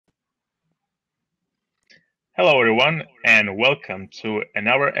Hello, everyone, and welcome to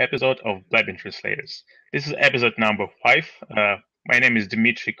another episode of Translators. This is episode number 5. My name is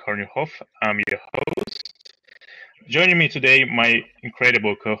Dmitry Kornyukhov. I'm your host. Joining me today, my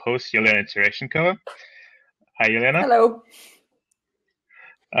incredible co-host, Elena Tereshchenkova. Hi, Elena. Hello.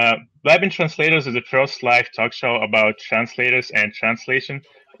 Translators is the first live talk show about translators and translation.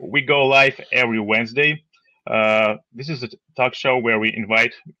 We go live every Wednesday. This is a talk show where we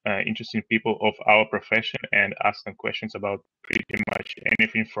invite interesting people of our profession and ask them questions about pretty much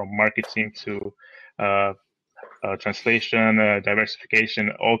anything from marketing to translation,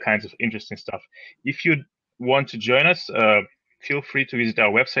 diversification, all kinds of interesting stuff. If you want to join us, feel free to visit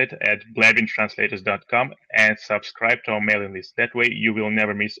our website at blabintranslators.com and subscribe to our mailing list. That way you will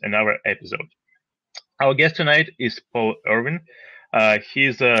never miss another episode. Our guest tonight is Paul Urwin.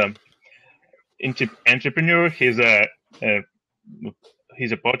 He's a entrepreneur. He's a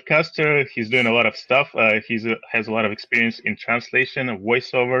podcaster. He's doing a lot of stuff. He has a lot of experience in translation,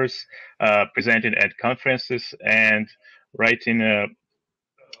 voiceovers, presenting at conferences, and writing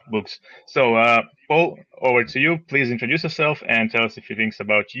books. So, Paul, over to you. Please introduce yourself and tell us a few things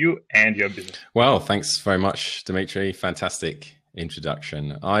about you and your business. Well, thanks very much, Dmitry. Fantastic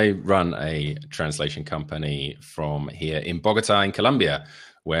introduction. I run a translation company from here in Bogota in Colombia,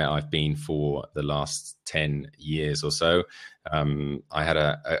 where I've been for the last 10 years or so. I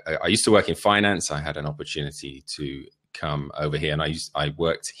used to work in finance. I had an opportunity to come over here, and I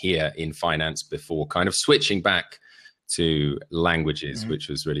worked here in finance before kind of switching back to languages, which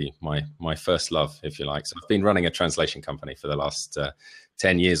was really my first love, if you like. So I've been running a translation company for the last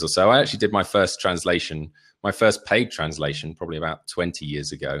 10 years or so. I actually did my first translation, my first paid translation, probably about 20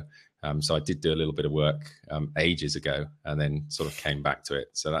 years ago. So I did do a little bit of work ages ago, and then sort of came back to it.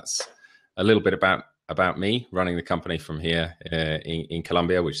 So that's a little bit about me running the company from here in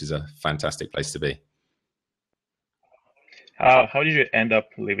Colombia, which is a fantastic place to be. How did you end up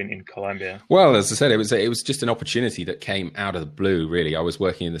living in Colombia? Well, as I said, it was just an opportunity that came out of the blue, really. I was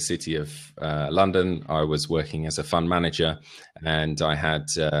working in the city of London. I was working as a fund manager, and I had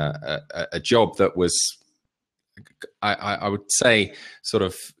a job that was, I would say, sort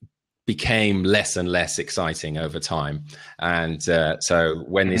of became less and less exciting over time. And so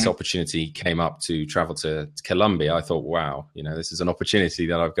when this opportunity came up to travel to Colombia, I thought, wow, this is an opportunity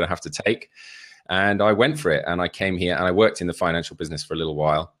that I'm going to have to take. And I went for it, and I came here and I worked in the financial business for a little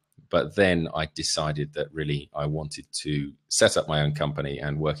while. But then I decided that really I wanted to set up my own company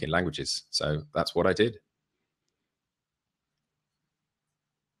and work in languages. So that's what I did.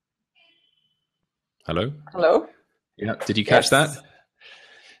 Hello? Hello? Yeah. Did you catch that?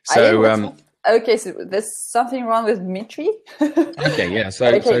 So, okay, so there's something wrong with Dmitry. Okay, yeah. So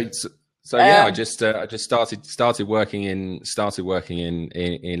yeah, I just started working in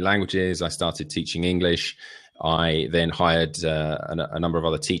languages. I started teaching English. I then hired a number of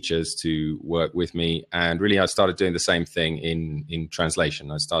other teachers to work with me, and really I started doing the same thing in translation.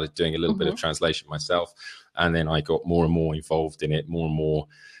 I started doing a little bit of translation myself, and then I got more and more involved in it, more and more.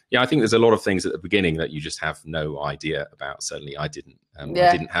 Yeah, I think there's a lot of things at the beginning that you just have no idea about. Certainly I didn't. I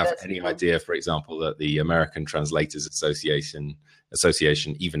didn't have any idea, for example, that the American Translators Association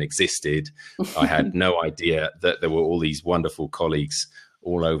even existed. I had no idea that there were all these wonderful colleagues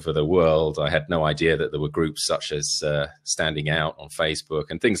all over the world. I had no idea that there were groups such as Standing Out on Facebook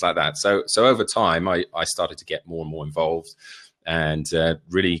and things like that. So over time, I started to get more and more involved, and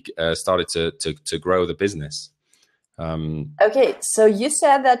really started to grow the business. Okay, so you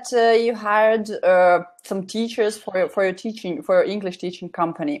said that you hired some teachers for your English teaching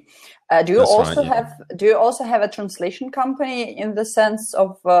company. Do you also have a translation company in the sense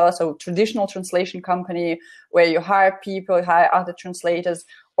of so traditional translation company where you hire people, hire other translators,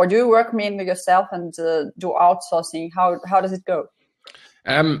 or do you work mainly yourself and do outsourcing? How does it go?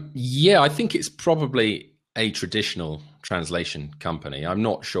 Yeah, I think it's probably a traditional translation company. I'm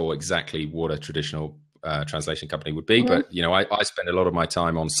not sure exactly what a traditional translation company would be, but I spend a lot of my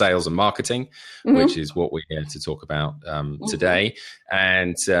time on sales and marketing, which is what we're here to talk about today.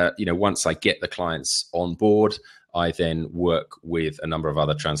 And once I get the clients on board, I then work with a number of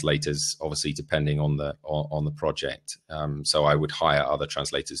other translators, obviously depending on the project. So I would hire other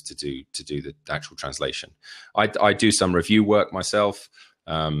translators to do the actual translation. I do some review work myself.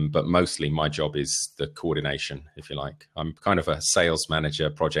 But mostly my job is the coordination, if you like. I'm kind of a sales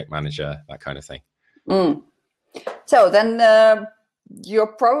manager, project manager, that kind of thing. So then you're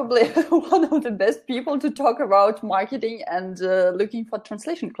probably one of the best people to talk about marketing and looking for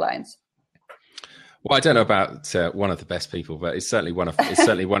translation clients. Well, I don't know about one of the best people, but it's certainly one of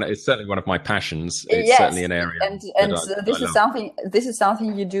my passions. It's yes, certainly an area, and this is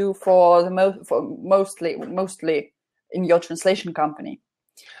something you do for mostly in your translation company.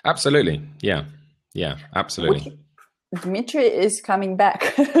 Absolutely, yeah, absolutely. Dmitry is coming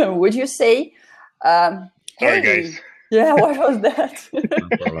back. Would you say? Sorry, hey, guys. Yeah, what was that?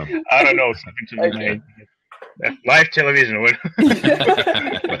 I don't know. Something to do live television. What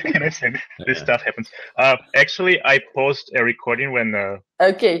can I say? This stuff happens. Actually, I paused a recording when I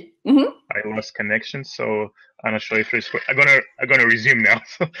lost connection, so I'm not sure if it's. I'm gonna resume now.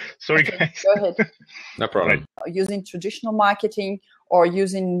 So, sorry, guys. Go ahead. No problem. Right. Using traditional marketing or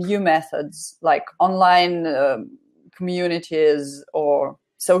using new methods like online communities or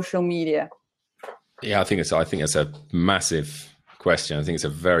social media. Yeah, I think it's a massive question. I think it's a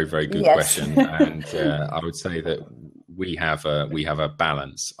very, very good question, and I would say that we have a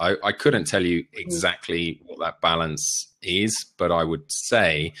balance. I couldn't tell you exactly what that balance is, but I would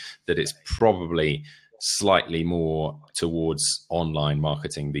say that it's probably slightly more towards online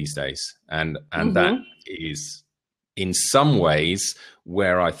marketing these days, and that is in some ways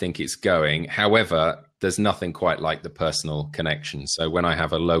where I think it's going. However, there's nothing quite like the personal connection. So when I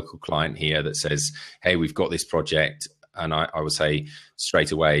have a local client here that says, hey, we've got this project, and I would say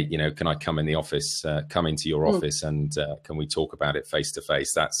straight away, can I come in the office, come into your office, and can we talk about it face to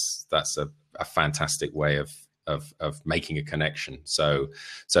face? That's a fantastic way of making a connection. So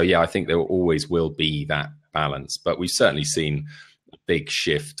yeah, I think there always will be that balance, but we've certainly seen a big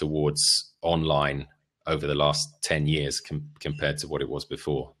shift towards online over the last 10 years compared to what it was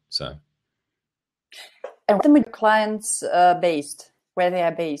before. So. And where are clients based? Where they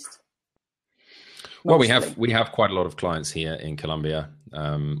are based? Mostly. Well, we have quite a lot of clients here in Colombia.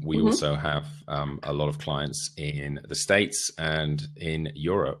 We also have a lot of clients in the States and in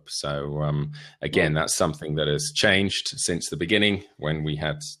Europe. So again, that's something that has changed since the beginning when we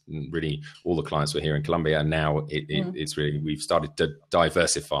had really all the clients were here in Colombia. And now it's really, we've started to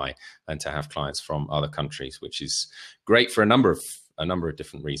diversify and to have clients from other countries, which is great for a number of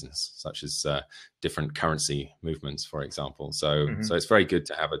different reasons, such as different currency movements, for example. So it's very good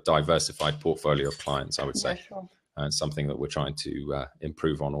to have a diversified portfolio of clients, I would say. Yeah, sure. And something that we're trying to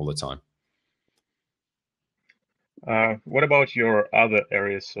improve on all the time. What about your other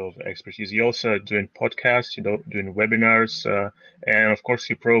areas of expertise? You're also doing podcasts, doing webinars, and of course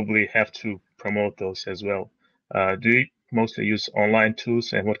you probably have to promote those as well. Do you mostly use online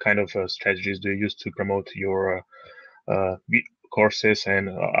tools, and what kind of strategies do you use to promote your courses and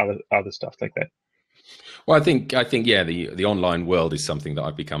other stuff like that? Well, I think yeah, the online world is something that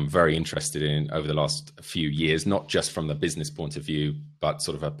I've become very interested in over the last few years, not just from the business point of view, but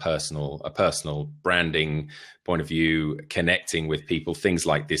sort of a personal branding point of view, connecting with people, things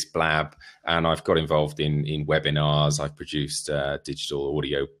like this Blab. And I've got involved in webinars. I've produced digital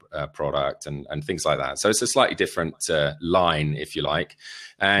audio product and things like that. So it's a slightly different line, if you like.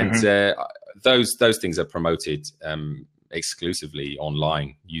 And those things are promoted exclusively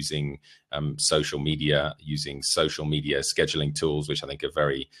online using social media scheduling tools, which I think are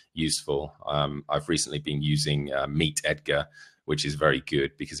very useful. I've recently been using Meet Edgar, which is very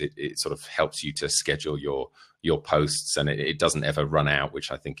good because it sort of helps you to schedule your posts, and it doesn't ever run out,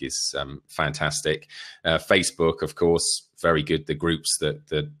 which I think is fantastic. Facebook, of course, very good. The groups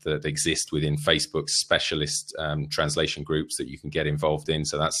that exist within Facebook, specialist translation groups that you can get involved in.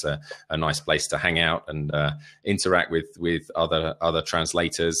 So that's a nice place to hang out and interact with other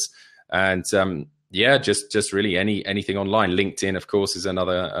translators. And yeah, just really anything online. LinkedIn, of course, is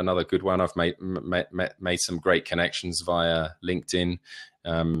another good one. I've made some great connections via LinkedIn.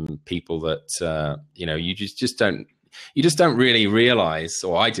 People that you just don't really realize,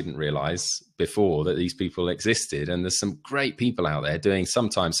 or I didn't realize before, that these people existed. And there's some great people out there doing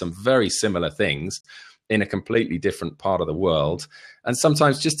sometimes some very similar things in a completely different part of the world. And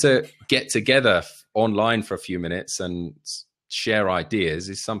sometimes just to get together online for a few minutes and share ideas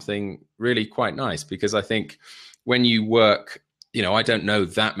is something really quite nice, because I think when you work, I don't know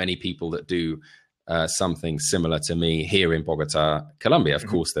that many people that do something similar to me here in Bogota, Colombia. Of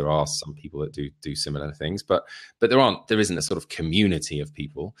course, there are some people that do similar things, but there isn't a sort of community of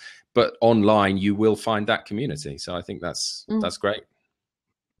people. But online, you will find that community. So I think that's great.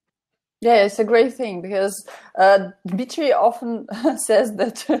 Yeah, it's a great thing, because Dmitry often says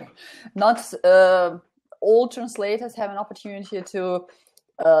that not all translators have an opportunity to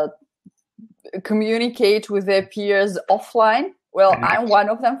communicate with their peers offline. Well, I'm one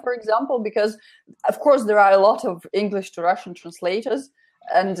of them, for example, because, of course, there are a lot of English to Russian translators,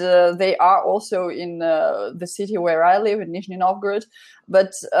 and they are also in the city where I live, in Nizhny Novgorod.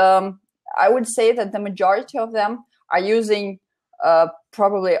 But I would say that the majority of them are using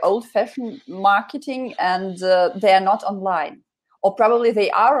probably old-fashioned marketing, and they are not online. Or probably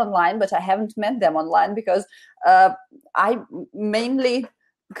they are online, but I haven't met them online, because I mainly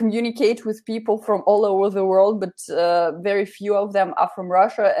communicate with people from all over the world, but very few of them are from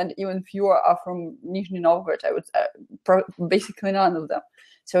Russia, and even fewer are from Nizhny Novgorod. I would basically none of them.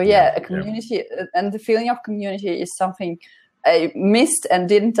 So yeah, a community and the feeling of community is something I missed and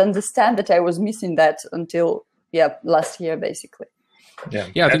didn't understand that I was missing that until last year, basically. Yeah,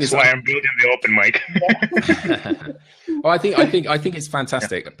 I think that's why I'm building the open mic. Well, I think it's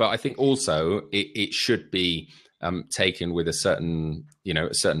fantastic, but I think also it should be taken with a certain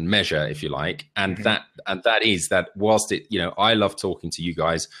measure, if you like, and that is that whilst it, I love talking to you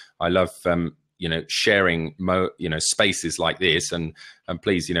guys, I love sharing spaces like this, and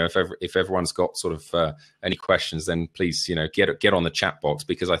please, if everyone's got sort of any questions, then please get on the chat box,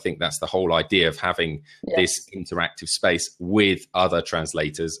 because I think that's the whole idea of having this interactive space with other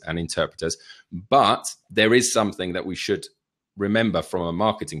translators and interpreters. But there is something that we should remember from a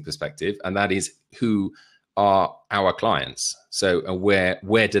marketing perspective, and that is who are our clients. So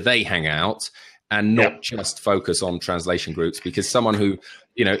where do they hang out, and not just focus on translation groups, because someone who,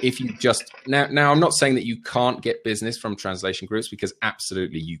 if you just now I'm not saying that you can't get business from translation groups, because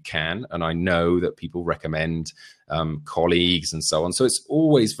absolutely you can. And I know that people recommend colleagues and so on. So it's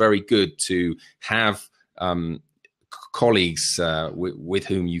always very good to have colleagues with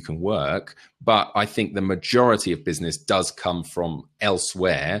whom you can work. But I think the majority of business does come from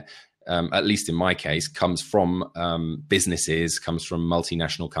elsewhere. At least in my case, comes from businesses, comes from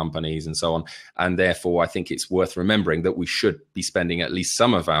multinational companies and so on. And therefore, I think it's worth remembering that we should be spending at least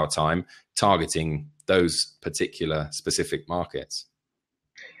some of our time targeting those particular specific markets.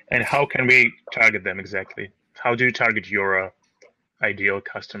 And how can we target them exactly? How do you target your ideal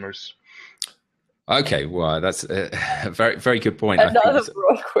customers? Okay, well, that's a very, very good point. Another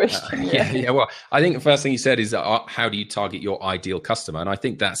broad question. Well, I think the first thing you said is how do you target your ideal customer? And I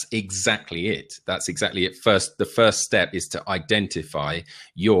think that's exactly it. That's exactly it. The first step is to identify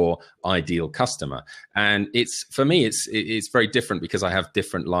your ideal customer. And for me, it's very different, because I have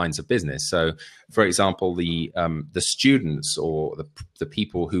different lines of business. So, for example, the students or the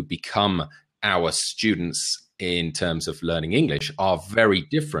people who become our students in terms of learning English are very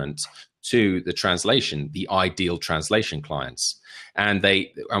different to the ideal translation clients, and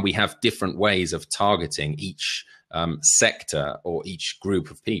we have different ways of targeting each sector or each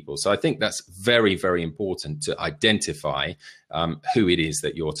group of people. So I think that's very, very important to identify who it is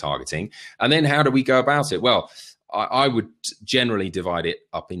that you're targeting. And then how do we go about it? Well, I would generally divide it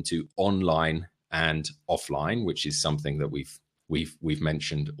up into online and offline, which is something that we've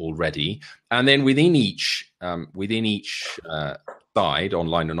mentioned already. And then within each side,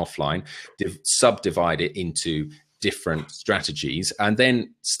 online and offline, subdivide it into different strategies, and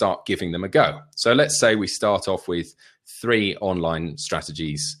then start giving them a go. So let's say we start off with 3 online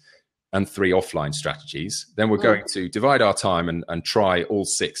strategies and 3 offline strategies. Then we're going to divide our time and try all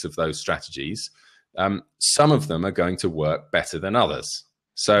 6 of those strategies. Some of them are going to work better than others.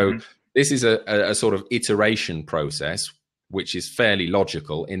 So this is a sort of iteration process, which is fairly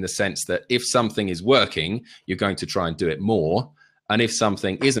logical, in the sense that if something is working, you're going to try and do it more. And if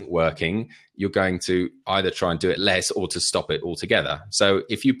something isn't working, you're going to either try and do it less or to stop it altogether. So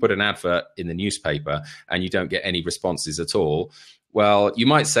if you put an advert in the newspaper and you don't get any responses at all, well, you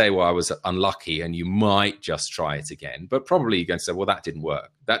might say, well, I was unlucky, and you might just try it again. But probably you're going to say, well, that didn't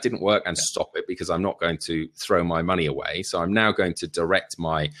work. That didn't work, and stop it, because I'm not going to throw my money away. So I'm now going to direct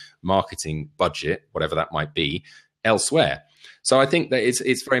my marketing budget, whatever that might be, elsewhere. So I think that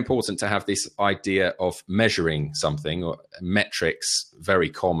it's very important to have this idea of measuring something, or metrics, very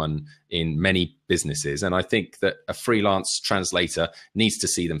common in many businesses. And I think that a freelance translator needs to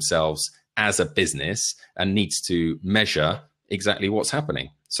see themselves as a business and needs to measure exactly what's happening.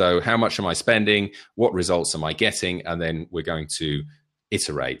 So how much am I spending? What results am I getting? And then we're going to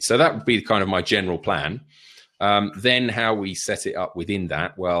iterate. So that would be kind of my general plan. Then how we set it up within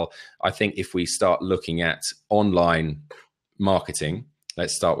that, well, I think if we start looking at online marketing,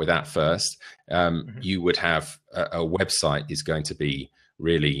 let's start with that first. You would have a website is going to be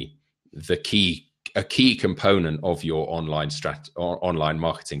really a key component of your online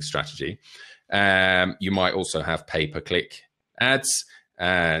marketing strategy. You might also have pay-per-click ads,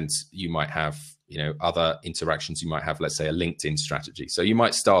 and you might have other interactions. You might have, let's say, a LinkedIn strategy. So you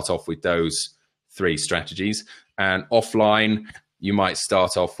might start off with those 3 strategies, and offline you might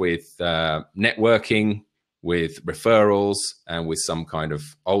start off with networking, with referrals, and with some kind of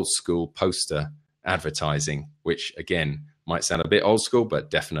old school poster advertising, which again Might sound a bit old school, but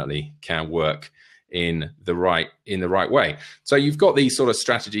definitely can work in the right way. So you've got these sort of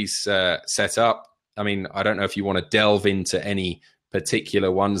strategies set up. I mean, I don't know if you want to delve into any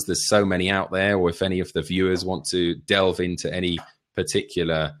particular ones. There's so many out there, or if any of the viewers want to delve into any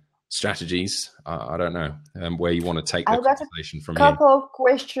particular strategies. I don't know where you want to take the conversation from here. A couple of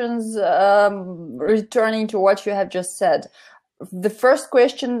questions returning to what you have just said. The first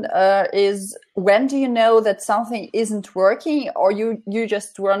question is, when do you know that something isn't working, or you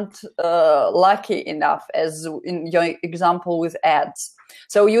just weren't lucky enough, as in your example with ads?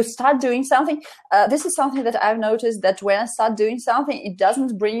 So you start doing something. This is something that I've noticed, that when I start doing something, it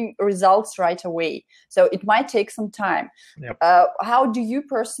doesn't bring results right away. So it might take some time. Yep. How do you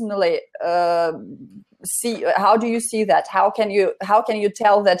personally see? How do you see that? How can you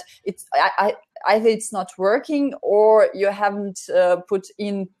tell that it's either it's not working, or you haven't put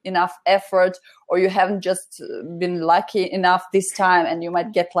in enough effort, or you haven't just been lucky enough this time, and you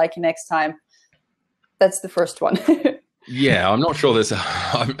might get lucky next time? That's the first one. Yeah, I'm not sure there's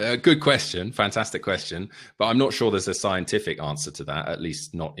a good question, fantastic question, but I'm not sure there's a scientific answer to that, at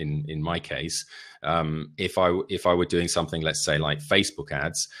least not in my case. If I were doing something, let's say like Facebook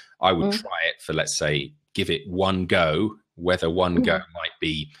ads, I would try it for, let's say, give it one go, whether one go might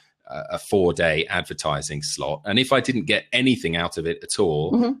be a 4-day advertising slot. And if I didn't get anything out of it at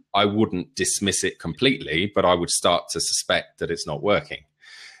all, I wouldn't dismiss it completely, but I would start to suspect that it's not working.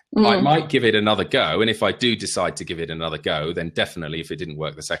 I might give it another go, and if I do decide to give it another go, then definitely, if it didn't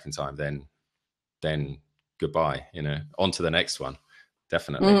work the second time, then goodbye, on to the next one,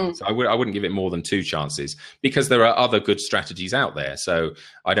 definitely. So I wouldn't give it more than 2 chances, because there are other good strategies out there. So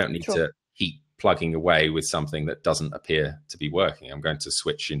I don't need to keep plugging away with something that doesn't appear to be working. I'm going to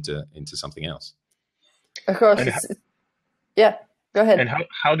switch into something else. Of course. Yeah, go ahead. And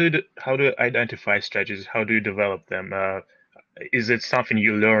how do you identify strategies? How do you develop them? Is it something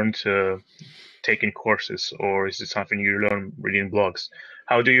you learn taking courses, or is it something you learn reading blogs?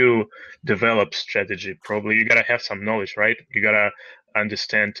 How do you develop strategy? Probably you gotta have some knowledge, right? You gotta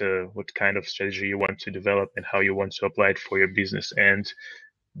understand what kind of strategy you want to develop and how you want to apply it for your business. And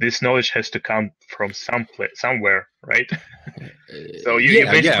this knowledge has to come from somewhere, right? So you're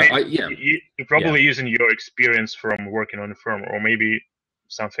probably using your experience from working on a firm, or maybe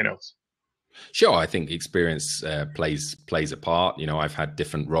something else. Sure, I think experience plays a part. I've had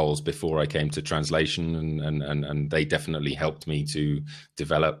different roles before I came to translation, and they definitely helped me to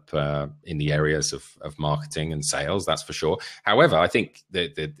develop in the areas of marketing and sales. That's for sure. However, I think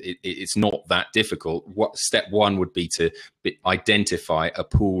that it's not that difficult. Step one would be to identify a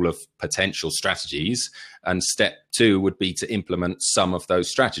pool of potential strategies, and step 2 would be to implement some of those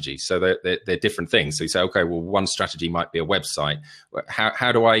strategies. So they're different things. So you say, okay, well, one strategy might be a website.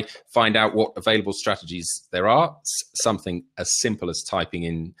 How do I find out what available strategies there are? Something as simple as typing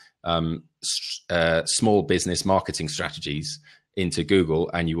in small business marketing strategies into Google,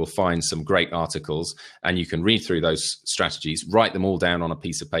 and you will find some great articles, and you can read through those strategies, write them all down on a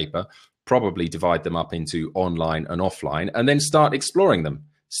piece of paper, probably divide them up into online and offline, and then start exploring them.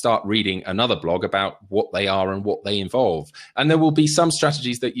 Start reading another blog about what they are and what they involve. And there will be some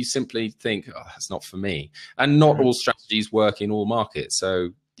strategies that you simply think, oh, that's not for me. And not all strategies work in all markets.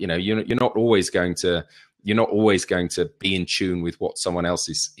 So, you're not always going to be in tune with what someone else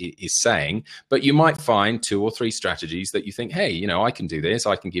is saying, but you might find 2 or 3 strategies that you think, hey, I can do this,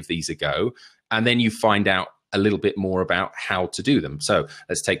 I can give these a go. And then you find out a little bit more about how to do them. So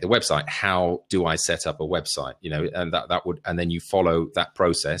let's take the website. How do I set up a website? And then you follow that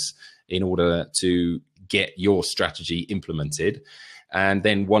process in order to get your strategy implemented. And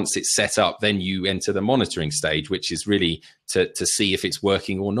then once it's set up, then you enter the monitoring stage, which is really to see if it's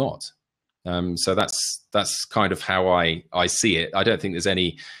working or not. So that's kind of how I see it. I don't think there's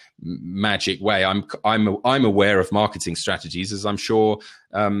any magic way. I'm aware of marketing strategies, as I'm sure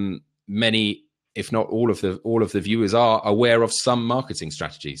many, if not all of the viewers, are aware of some marketing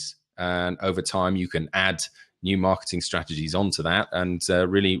strategies. And over time, you can add new marketing strategies onto that, and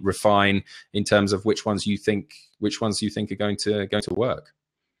really refine in terms of which ones you think are going to work.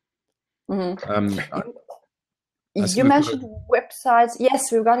 You mentioned websites.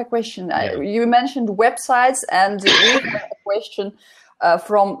 Yes, we've got a question. Yeah. You mentioned websites, and we have a question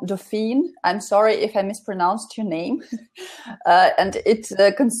from Dauphine. I'm sorry if I mispronounced your name. And it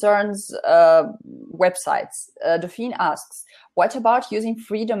concerns websites. Dauphine asks, what about using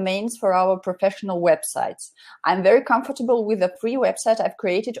free domains for our professional websites? I'm very comfortable with a free website I've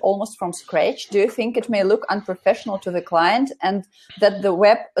created almost from scratch. Do you think it may look unprofessional to the client, and that the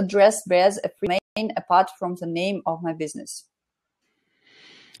web address bears a free domain apart from the name of my business?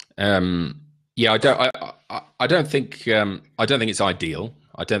 Yeah, I don't think it's ideal.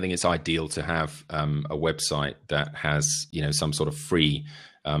 I don't think it's ideal to have a website that has, you know, some sort of free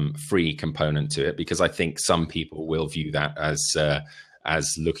component to it, because I think some people will view that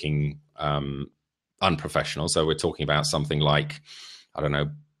as looking unprofessional. So we're talking about something like, I don't know,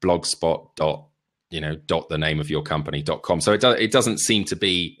 blogspot dot the name of your company.com. So it doesn't seem to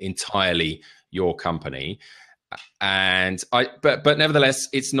be entirely your company. And but nevertheless,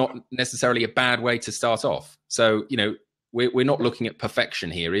 it's not necessarily a bad way to start off. So, you know, we're not looking at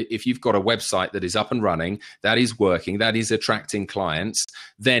perfection here. If you've got a website that is up and running, that is working, that is attracting clients,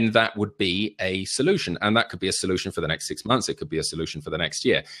 then that would be a solution. And that could be a solution for the next 6 months. It could be a solution for the next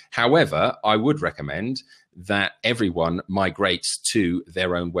year. However, I would recommend that everyone migrates to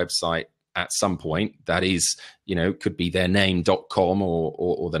their own website at some point. That is, you know, could be their name.com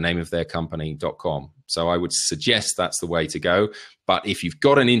or the name of their company.com. So I would suggest that's the way to go. But if you've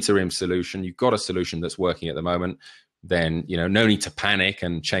got an interim solution, you've got a solution that's working at the moment, then, you know, no need to panic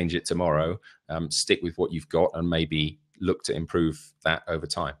and change it tomorrow. Stick with what you've got and maybe look to improve that over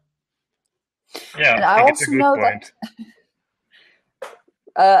time. Yeah, and I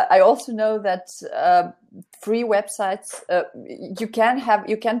also know that free websites, you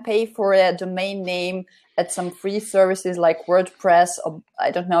can pay for a domain name at some free services like WordPress, or I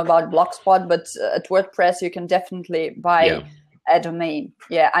don't know about Blogspot, but at WordPress you can definitely buy a domain.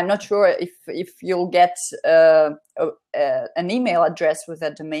 Yeah, I'm not sure if you'll get an email address with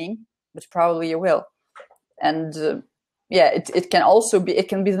a domain, but probably you will. And it can also be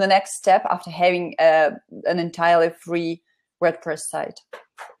the next step after having an entirely free WordPress site.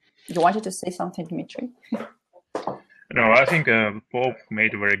 You wanted to say something, Dmitry? No, I think Paul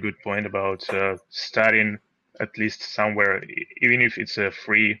made a very good point about starting at least somewhere, even if it's a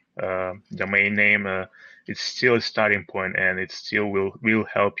free domain name. It's still a starting point, and it still will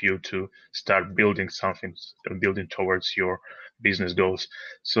help you to start building something, building towards your business goals.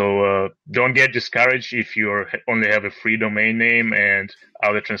 So don't get discouraged if you only have a free domain name and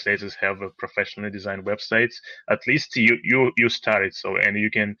other translators have a professionally designed websites. At least you started, so, and you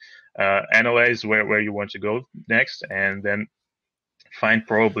can analyze where you want to go next, and then find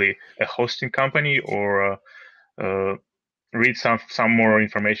probably a hosting company or read some more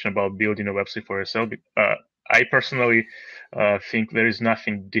information about building a website for yourself. I personally think there is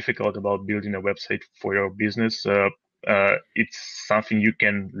nothing difficult about building a website for your business. It's something you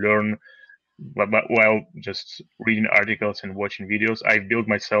can learn while just reading articles and watching videos. I built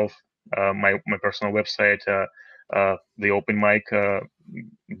myself my personal website, the Open Mic,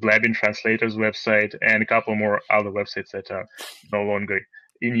 Blabbing Translators website, and a couple more other websites that are no longer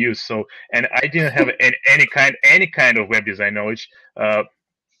in use. So, and I didn't have any kind of web design knowledge.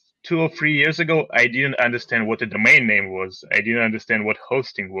 2 or 3 years ago, I didn't understand what a domain name was. I didn't understand what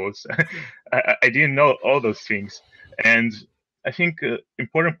hosting was. I didn't know all those things. And I think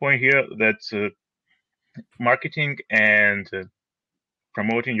important point here that marketing and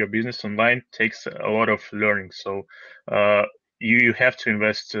promoting your business online takes a lot of learning. So you have to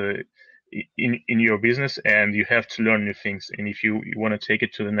invest in your business, and you have to learn new things. And if you want to take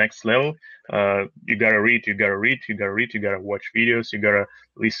it to the next level, you gotta read, you gotta watch videos, you gotta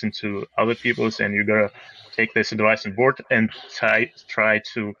listen to other people's, and you gotta take this advice on board and try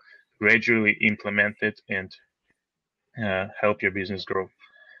to gradually implement it and help your business grow.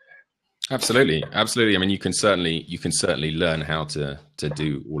 Absolutely. I mean, you can certainly learn how to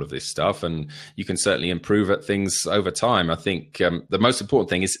do all of this stuff, and you can certainly improve at things over time. I think the most important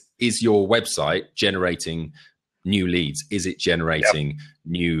thing is your website generating new leads? Is it generating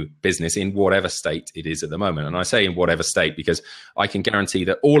new business in whatever state it is at the moment? And I say in whatever state because I can guarantee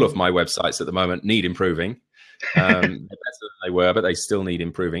that all of my websites at the moment need improving. They're better than they were, but they still need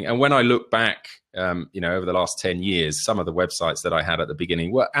improving. And when I look back, over the last 10 years, some of the websites that I had at the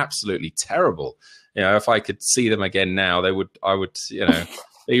beginning were absolutely terrible. If I could see them again now, I would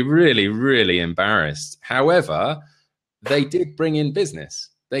be really, really embarrassed. However, they did bring in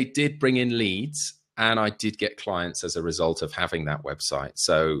business. They did bring in leads, and I did get clients as a result of having that website.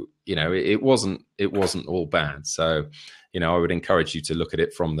 So, it wasn't all bad. So, I would encourage you to look at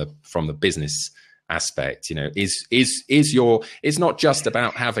it from the business aspect. It's not just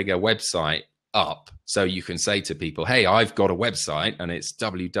about having a website up so you can say to people, hey, I've got a website and it's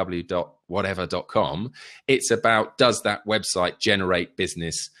www.whatever.com. It's about, does that website generate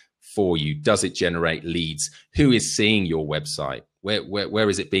business for you? Does it generate leads? Who is seeing your website? Where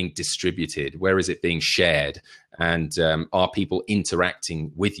is it being distributed? Where is it being shared? And are people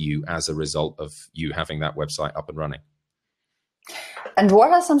interacting with you as a result of you having that website up and running? And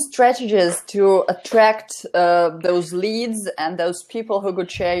what are some strategies to attract those leads and those people who could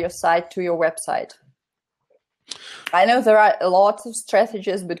share your site to your website? I know there are lots of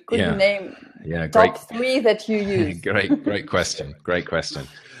strategies, but could you name top 3 that you use? Great question. Great question.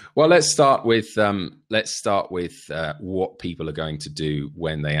 Well, let's start with what people are going to do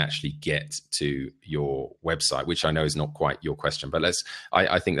when they actually get to your website, which I know is not quite your question, but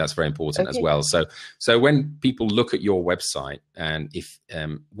I think that's very important as well. So when people look at your website, and if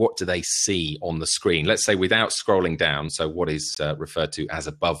what do they see on the screen? Let's say without scrolling down, so what is referred to as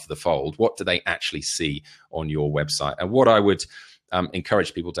above the fold, what do they actually see on your website? And what I would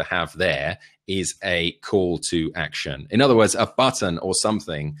encourage people to have there is a call to action. In other words, a button or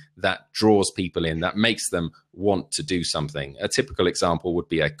something that draws people in, that makes them want to do something. A typical example would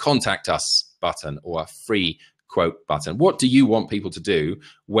be a contact us button or a free quote button. What do you want people to do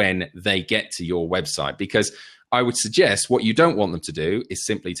when they get to your website? Because I would suggest what you don't want them to do is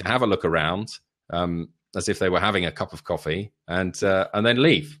simply to have a look around as if they were having a cup of coffee and then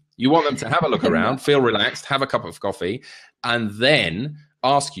leave. You want them to have a look around, feel relaxed, have a cup of coffee, and then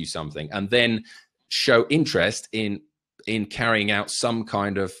ask you something, and then show interest in carrying out some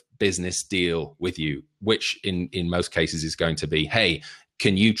kind of business deal with you, which in most cases is going to be, hey,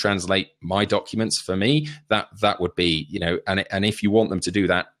 can you translate my documents for me? That would be, and if you want them to do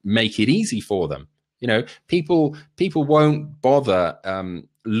that, make it easy for them. People won't bother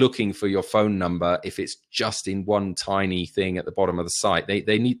looking for your phone number if it's just in one tiny thing at the bottom of the site.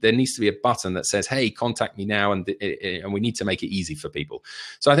 There needs to be a button that says, hey, contact me now, and we need to make it easy for people.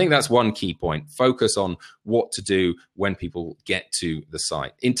 So I think that's one key point. Focus on what to do when people get to the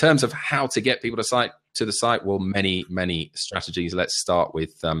site. In terms of how to get people to the site, well, many strategies. Let's start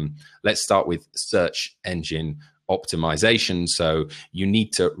with search engine optimization. So you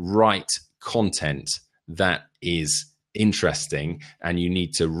need to write content that is interesting, and you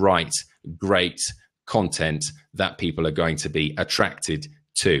need to write great content that people are going to be attracted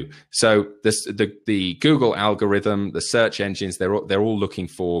to. So the Google algorithm, the search engines, they're all looking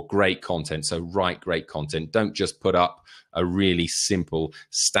for great content. So write great content. Don't just put up a really simple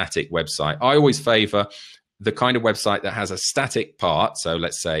static website. I always favor the kind of website that has a static part. So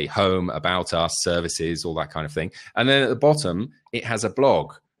let's say home, about us, services, all that kind of thing. And then at the bottom, it has a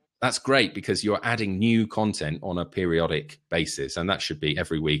blog. That's great because you're adding new content on a periodic basis, and that should be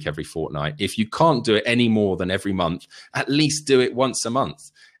every week, every fortnight. If you can't do it any more than every month, at least do it once a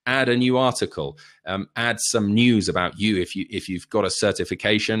month. Add a new article, add some news about you. If you've got a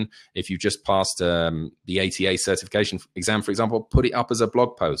certification, if you just passed the ATA certification exam, for example, put it up as a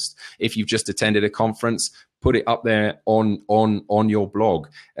blog post. If you've just attended a conference, put it up there on your blog.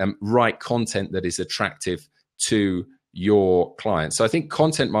 Write content that is attractive to your clients. So I think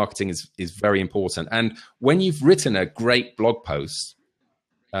content marketing is very important. And when you've written a great blog post,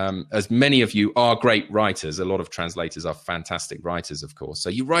 as many of you are great writers, a lot of translators are fantastic writers, of course. So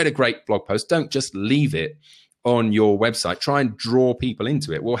you write a great blog post, don't just leave it on your website. Try and draw people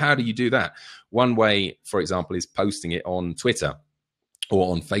into it. Well, how do you do that? One way, for example, is posting it on Twitter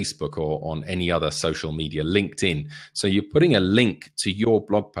or on Facebook or on any other social media, LinkedIn. So you're putting a link to your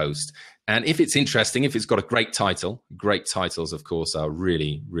blog post. And if it's interesting, if it's got a great title, great titles, of course, are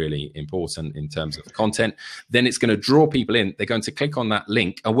really, really important in terms of content, then it's going to draw people in. They're going to click on that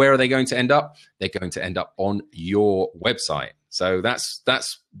link. And where are they going to end up? They're going to end up on your website. So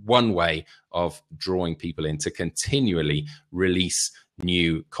that's one way of drawing people in, to continually release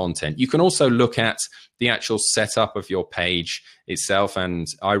new content. You can also look at the actual setup of your page itself, and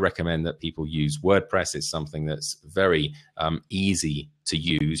I recommend that people use WordPress. It's something that's very easy to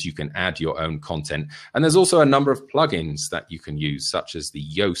use. You can add your own content, and there's also a number of plugins that you can use, such as the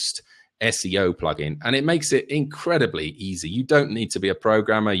Yoast SEO plugin, and it makes it incredibly easy. You don't need to be a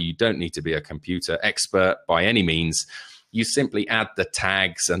programmer. You don't need to be a computer expert by any means. You simply add the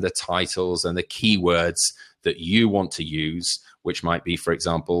tags and the titles and the keywords that you want to use, which might be, for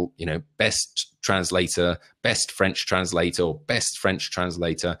example, best translator, best French translator, or best French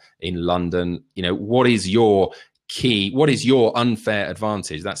translator in London. What is your key? What is your unfair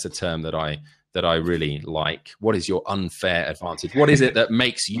advantage? That's a term that I really like. What is your unfair advantage? What is it that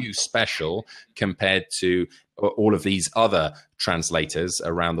makes you special compared to all of these other translators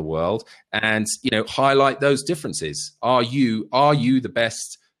around the world? And highlight those differences. Are you the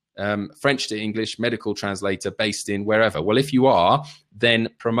best French to English medical translator based in wherever? Well, if you are, then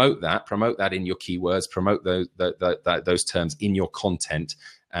promote that in your keywords, promote those terms in your content,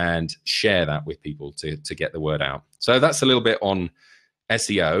 and share that with people to get the word out. So that's a little bit on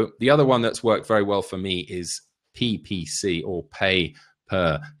SEO. The other one that's worked very well for me is PPC, or pay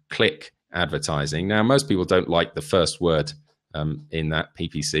per click advertising. Now, most people don't like the first word in that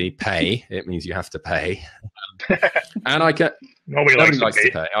PPC. Pay, it means you have to pay. And I can, nobody likes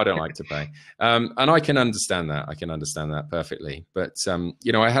to pay. I don't like to pay. And I can understand that. I can understand that perfectly. But,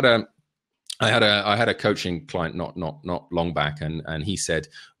 you know, I had a coaching client not long back, and he said,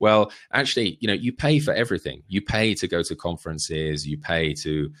 well, actually, you know, you pay for everything. You pay to go to conferences, you pay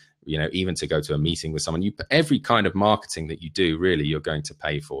to, you know, even to go to a meeting with someone. Every kind of marketing that you do, really, you're going to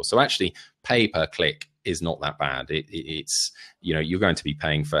pay for. So actually, pay per click is not that bad. It's, you know, you're going to be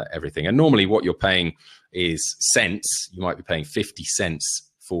paying for everything. And normally what you're paying is cents. You might be paying 50 cents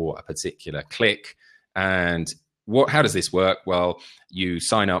for a particular click. And how does this work? Well, you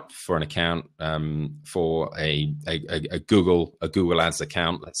sign up for an account for a Google Ads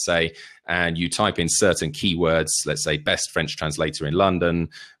account, let's say, and you type in certain keywords, let's say best French translator in London,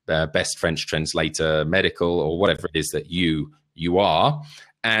 best French translator medical, or whatever it is that you are.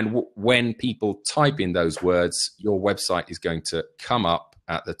 And when people type in those words, your website is going to come up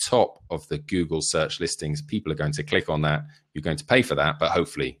at the top of the Google search listings. People are going to click on that. You're going to pay for that, but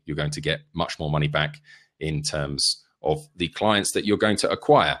hopefully you're going to get much more money back in terms of the clients that you're going to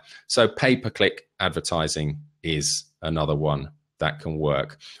acquire. So pay-per-click advertising is another one that can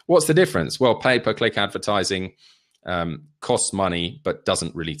work. What's the difference? Well, pay-per-click advertising costs money, but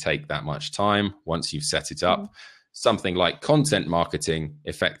doesn't really take that much time once you've set it up. Something like content marketing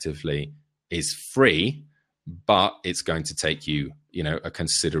effectively is free, but it's going to take you, you know, a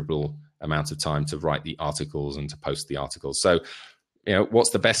considerable amount of time to write the articles and to post the articles. So, you know, what's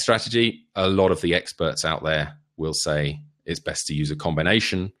the best strategy? A lot of the experts out there will say it's best to use a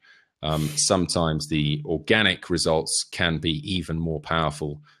combination. Sometimes the organic results can be even more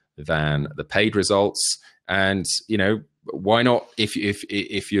powerful than the paid results. And, you know, why not,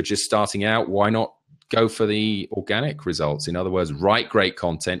 if you're just starting out, why not go for the organic results? In other words, write great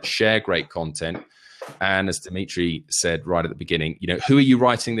content, share great content. And as Dmitry said right at the beginning, you know, who are you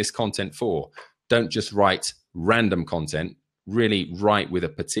writing this content for? Don't just write random content. Really write with a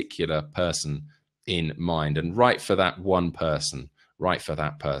particular person in mind, and write for that one person,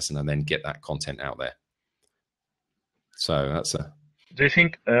 and then get that content out there. So that's a... Do you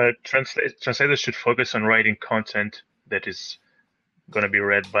think translators should focus on writing content that is going to be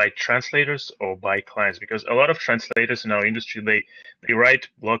read by translators or by clients? Because a lot of translators in our industry, they write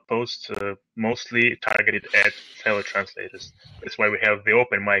blog posts mostly targeted at fellow translators. That's why we have the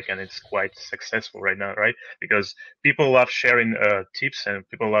open mic, and it's quite successful right now, right? Because people love sharing tips, and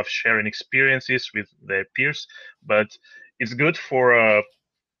people love sharing experiences with their peers. But it's good for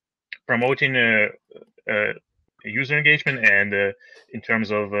promoting user engagement, and in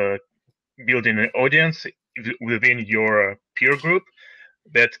terms of building an audience within your peer group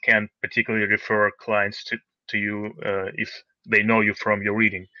that can particularly refer clients to you if they know you from your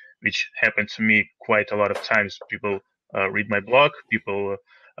reading, which happened to me quite a lot of times. People read my blog, people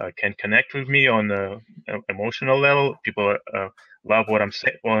can connect with me on an emotional level, people love what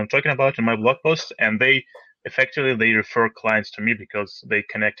I'm talking about in my blog posts, and they refer clients to me because they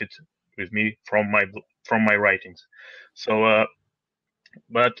connected with me from my writings. So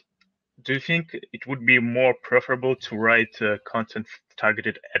but do you think it would be more preferable to write content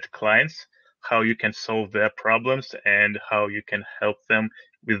targeted at clients, how you can solve their problems and how you can help them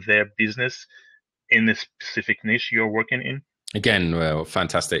with their business in the specific niche you're working in? Again, well,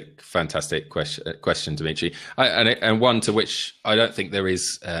 fantastic question, Dmitry, and one to which I don't think there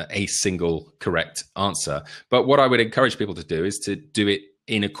is a single correct answer. But what I would encourage people to do is to do it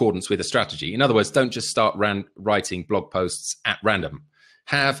in accordance with a strategy. In other words, don't just start writing blog posts at random.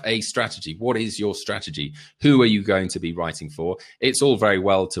 Have a strategy. What is your strategy? Who are you going to be writing for? It's all very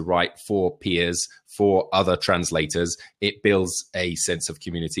well to write for peers, for other translators. It builds a sense of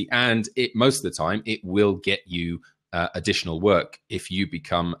community, and most of the time it will get you additional work. If you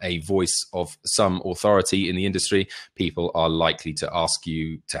become a voice of some authority in the industry, people are likely to ask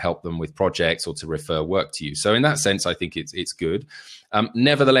you to help them with projects or to refer work to you. So in that sense, I think it's good.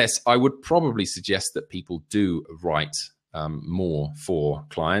 Nevertheless, I would probably suggest that people do write more for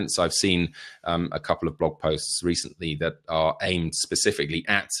clients. I've seen a couple of blog posts recently that are aimed specifically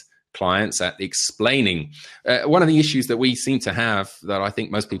at clients, at explaining one of the issues that we seem to have, that I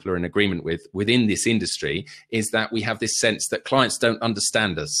think most people are in agreement with within this industry, is that we have this sense that clients don't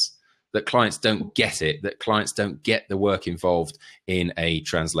understand us, that clients don't get it, that clients don't get the work involved in a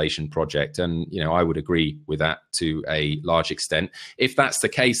translation project. And, you know, I would agree with that to a large extent. If that's the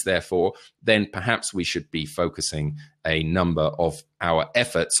case, therefore, then perhaps we should be focusing a number of our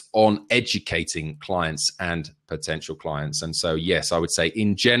efforts on educating clients and potential clients. And so, yes, I would say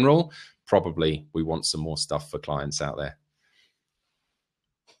in general, probably we want some more stuff for clients out there.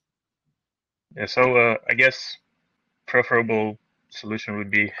 Yeah, so I guess preferable solution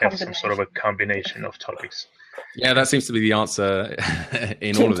would be have some sort of a combination of topics. Yeah, that seems to be the answer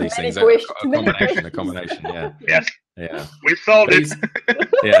in all of these things. A combination. Yeah. Yes. Yeah. We solved it.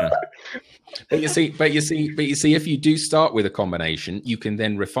 Yeah. But you see, if you do start with a combination, you can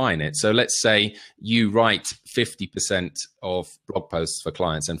then refine it. So let's say you write 50% of blog posts for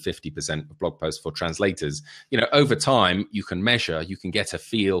clients and 50% of blog posts for translators. Over time, you can measure, you can get a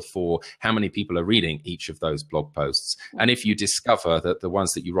feel for how many people are reading each of those blog posts. And if you discover that the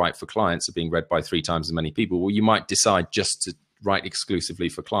ones that you write for clients are being read by 3 times as many people, well, you might decide just to write exclusively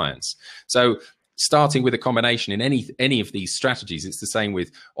for clients. So starting with a combination in any of these strategies, it's the same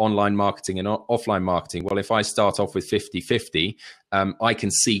with online marketing and offline marketing. Well, if I start off with 50-50, I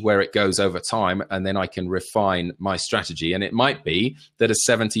can see where it goes over time, and then I can refine my strategy. And it might be that a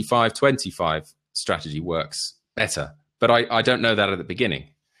 75-25 strategy works better, but I don't know that at the beginning.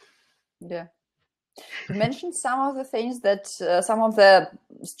 Yeah. You mentioned some of the things that some of the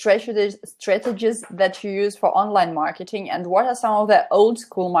strategies that you use for online marketing, and what are some of the old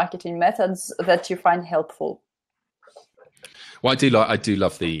school marketing methods that you find helpful? Well, I do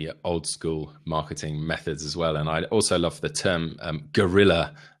love the old school marketing methods as well, and I also love the term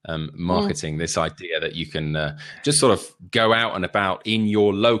guerrilla marketing. This idea that you can just sort of go out and about in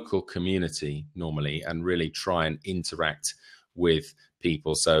your local community normally and really try and interact with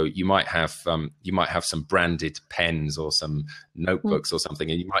people. So you might have some branded pens or some notebooks or something,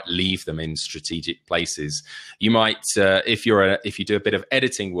 and you might leave them in strategic places. You might, if you do a bit of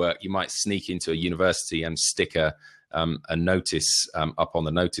editing work, you might sneak into a university and stick a notice up on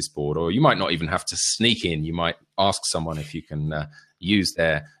the notice board, or you might not even have to sneak in. You might ask someone if you can use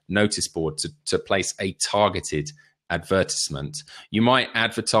their notice board to place a targeted advertisement. You might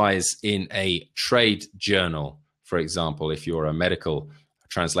advertise in a trade journal. For example, if you're a medical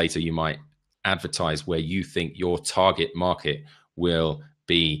translator, you might advertise where you think your target market will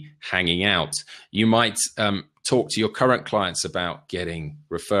be hanging out. You might talk to your current clients about getting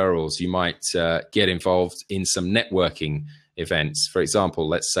referrals. You might get involved in some networking events. For example,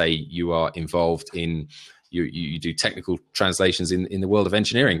 let's say you are involved in you do technical translations in the world of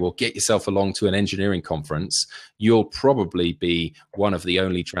engineering. Well, get yourself along to an engineering conference. You'll probably be one of the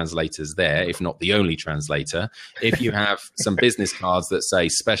only translators there, if not the only translator. If you have some business cards that say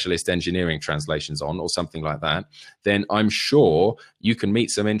specialist engineering translations on or something like that, then I'm sure you can meet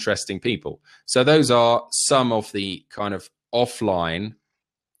some interesting people. So those are some of the kind of offline,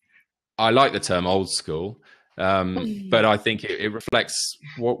 I like the term old school, but I think it reflects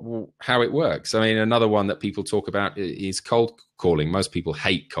how it works. I mean, another one that people talk about is cold calling. Most people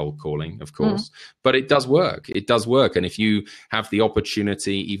hate cold calling, of course, but it does work. It does work. And if you have the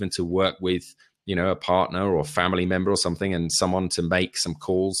opportunity even to work with, a partner or family member or something, and someone to make some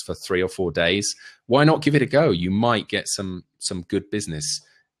calls for 3 or 4 days, why not give it a go? You might get some good business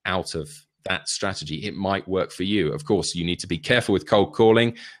out of that strategy. It might work for you. Of course, you need to be careful with cold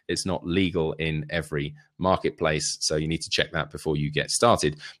calling. It's not legal in every marketplace, so you need to check that before you get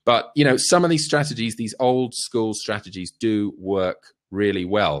started. But some of these strategies, these old school strategies, do work really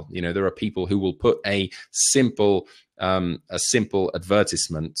well. There are people who will put a simple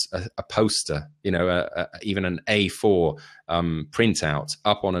advertisement, a poster, even an A4 printout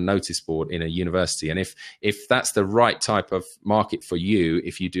up on a notice board in a university. And if that's the right type of market for you,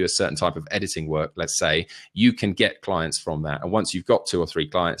 if you do a certain type of editing work, let's say, you can get clients from that. And once you've got 2 or 3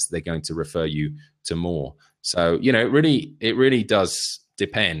 clients, they're going to refer you to more. So, it really does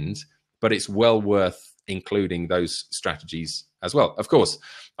depend, but it's well worth including those strategies as well. Of course,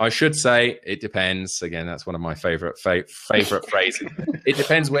 I should say it depends. Again, that's one of my favorite phrases. It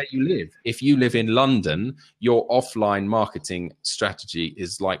depends where you live. If you live in London, your offline marketing strategy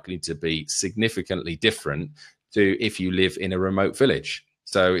is likely to be significantly different to if you live in a remote village.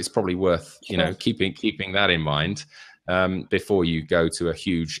 So it's probably worth, keeping that in mind before you go to a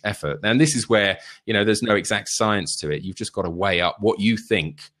huge effort. And this is where, there's no exact science to it. You've just got to weigh up what you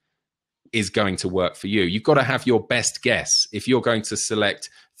think is going to work for you. You've got to have your best guess. If you're going to select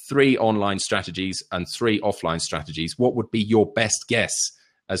 3 online strategies and 3 offline strategies, what would be your best guess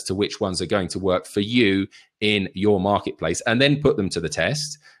as to which ones are going to work for you in your marketplace? And then put them to the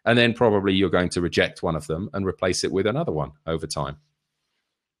test. And then probably you're going to reject one of them and replace it with another one over time.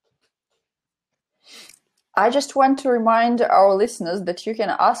 I just want to remind our listeners that you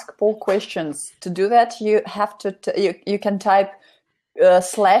can ask Paul questions. To do that, you have to you can type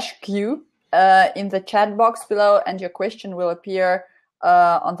 /Q in the chat box below, and your question will appear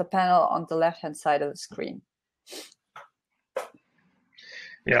on the panel on the left-hand side of the screen.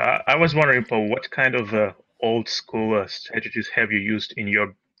 Yeah, I was wondering, Paul, what kind of old school strategies have you used in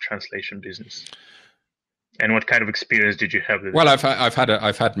your translation business? And what kind of experience did you have with Well,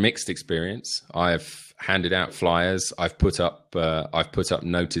 I've had mixed experience. I've handed out flyers. I've put up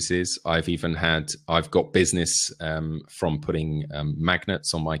notices. I've got business from putting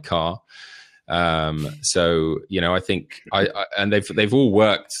magnets on my car. So I think and they've all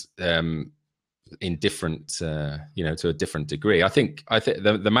worked in different to a different degree. I think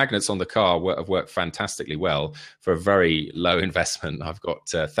the magnets on the car have worked fantastically well for a very low investment. I've got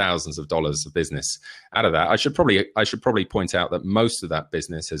thousands of dollars of business out of that. I should probably point out that most of that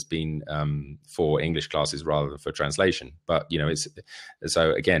business has been for English classes rather than for translation. But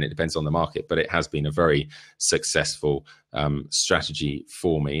so again, it depends on the market, but it has been a very successful strategy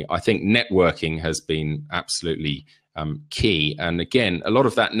for me. I think networking has been absolutely key. And again, a lot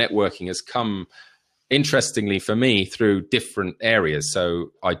of that networking has come, interestingly for me, through different areas.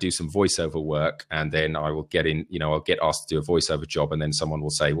 So I do some voiceover work, and then I will get in, I'll get asked to do a voiceover job, and then someone will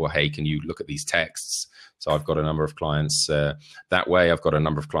say, well, hey, can you look at these texts? So I've got a number of clients that way. I've got a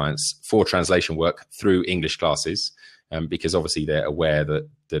number of clients for translation work through English classes, because obviously they're aware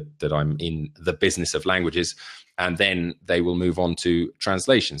that I'm in the business of languages, and then they will move on to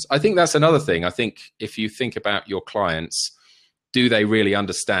translations. I think that's another thing. I think if you think about your clients, do they really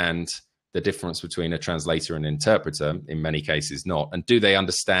understand the difference between a translator and interpreter? In many cases, not. And do they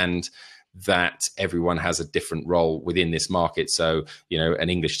understand that everyone has a different role within this market? So, an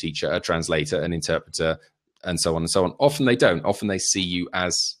English teacher, a translator, an interpreter, and so on and so on. Often they don't. Often they see you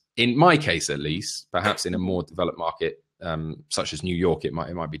as, in my case at least, perhaps in a more developed market, such as New York, it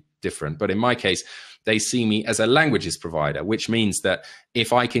might be different. But in my case, they see me as a languages provider, which means that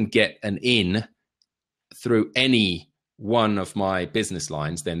if I can get an in through any one of my business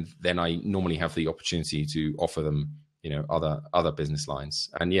lines, then I normally have the opportunity to offer them, other business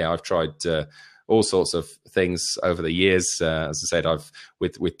lines. And yeah, I've tried all sorts of things over the years. As I said, I've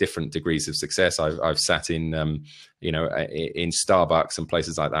with different degrees of success. I've sat in in Starbucks and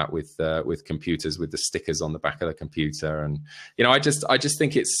places like that with computers, with the stickers on the back of the computer. And I just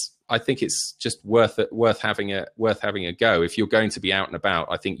think it's just worth having a go. If you're going to be out and about,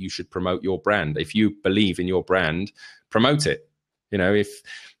 I think you should promote your brand. If you believe in your brand, promote it.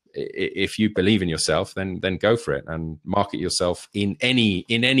 If you believe in yourself, then go for it and market yourself in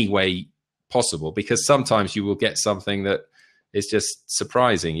any way possible, because sometimes you will get something that is just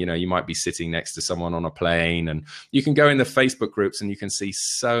surprising. You might be sitting next to someone on a plane, and you can go in the Facebook groups and you can see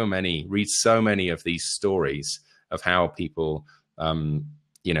read so many of these stories of how people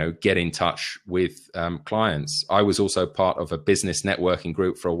get in touch with clients. I was also part of a business networking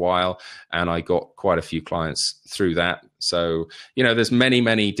group for a while, and I got quite a few clients through that. So, there's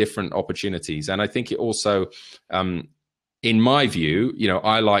many different opportunities. And I think it also, in my view,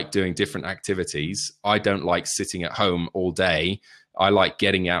 I like doing different activities. I don't like sitting at home all day. I like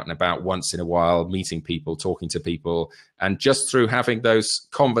getting out and about once in a while, meeting people, talking to people. And just through having those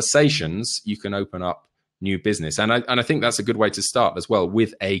conversations, you can open up new business. And I think that's a good way to start as well,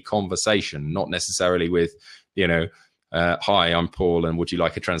 with a conversation, not necessarily with, hi, I'm Paul, and would you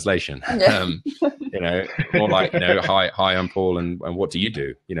like a translation? Yeah. More like, hi, I'm Paul, and what do you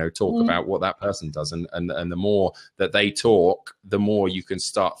do? Talk about what that person does. And the more that they talk, the more you can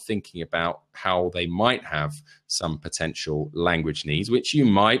start thinking about how they might have some potential language needs, which you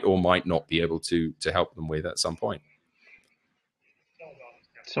might or might not be able to help them with at some point.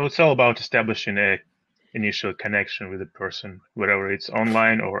 So it's all about establishing a initial connection with the person, whether it's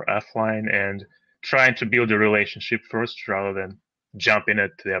online or offline, and trying to build a relationship first rather than jumping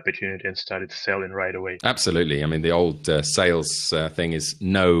at the opportunity and started selling right away. Absolutely. I mean, the old sales thing is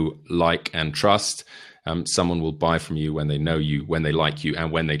know, like, and trust. Someone will buy from you when they know you, when they like you, and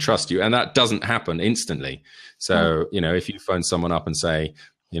when they trust you. And that doesn't happen instantly. So, if you phone someone up and say,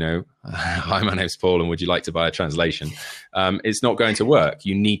 hi, my name's Paul, and would you like to buy a translation? It's not going to work.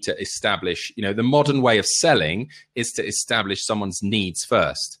 You need to establish, the modern way of selling is to establish someone's needs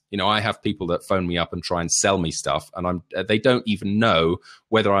first. I have people that phone me up and try and sell me stuff, and they don't even know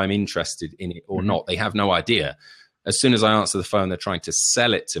whether I'm interested in it or not. They have no idea. As soon as I answer the phone, they're trying to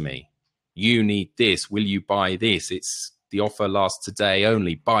sell it to me. You need this. Will you buy this? It's the offer lasts today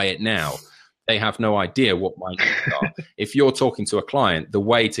only. Buy it now. They have no idea what my needs are. If you're talking to a client, the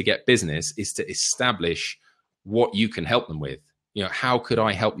way to get business is to establish what you can help them with. How could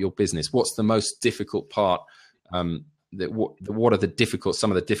I help your business? What's the most difficult part? What are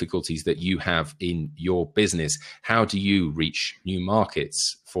some of the difficulties that you have in your business? How do you reach new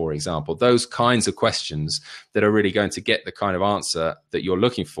markets, for example? Those kinds of questions that are really going to get the kind of answer that you're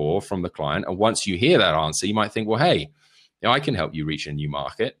looking for from the client. And once you hear that answer, you might think, well, hey, I can help you reach a new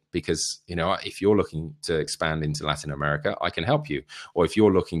market because, if you're looking to expand into Latin America, I can help you. Or if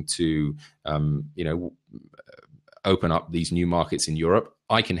you're looking to, open up these new markets in Europe,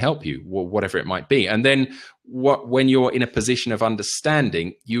 I can help you, whatever it might be. And then when you're in a position of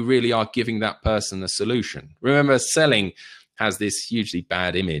understanding, you really are giving that person a solution. Remember, selling has this hugely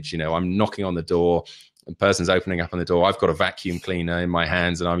bad image. I'm knocking on the door, the person's opening up on the door. I've got a vacuum cleaner in my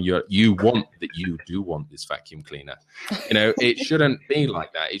hands, and you do want this vacuum cleaner. It shouldn't be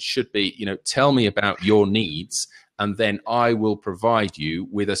like that. It should be, tell me about your needs, and then I will provide you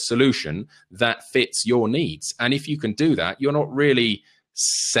with a solution that fits your needs. And if you can do that, you're not really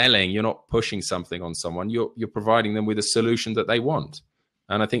selling, you're not pushing something on someone, you're providing them with a solution that they want.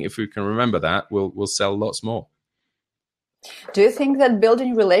 And I think if we can remember that, we'll sell lots more. Do you think that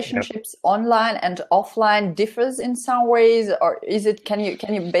building relationships online and offline differs in some ways, or can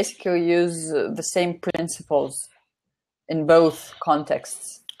you basically use the same principles in both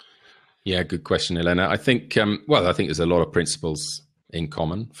contexts? Yeah, good question, Elena. I think I think there's a lot of principles in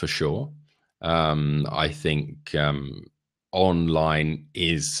common for sure. I think online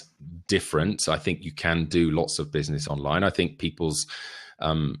is different. I think you can do lots of business online. I think people's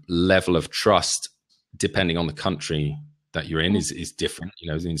level of trust, depending on the country that you're in, is different.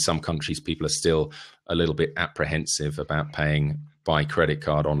 In some countries, people are still a little bit apprehensive about paying by credit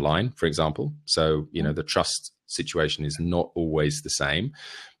card online, for example. So, the trust situation is not always the same,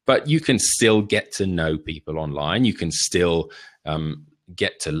 but you can still get to know people online. You can still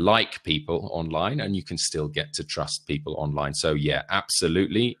get to like people online, and you can still get to trust people online. So yeah,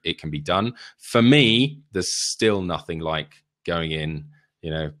 absolutely, it can be done. For me, there's still nothing like going in,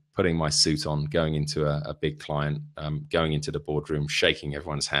 putting my suit on, going into a big client, going into the boardroom, shaking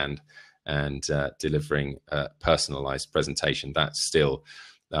everyone's hand, and delivering a personalized presentation. That's still,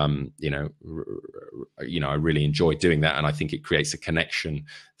 I really enjoy doing that, and I think it creates a connection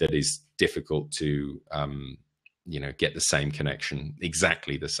that is difficult to, get the same connection,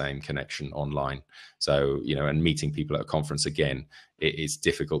 exactly the same connection online. So, and meeting people at a conference, again, it is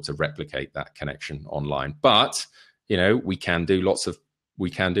difficult to replicate that connection online. But, we can do lots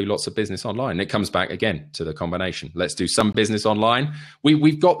of business online. It comes back again to the combination. Let's do some business online.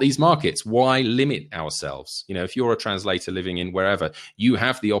 We've got these markets. Why limit ourselves? If you're a translator living in wherever, you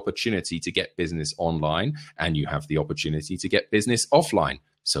have the opportunity to get business online, and you have the opportunity to get business offline.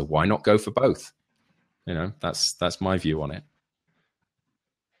 So why not go for both? That's my view on it.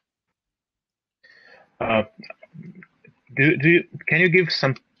 Can you give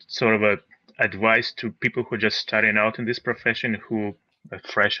some sort of advice to people who are just starting out in this profession, who are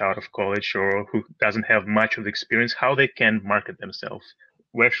fresh out of college or who doesn't have much of the experience, how they can market themselves?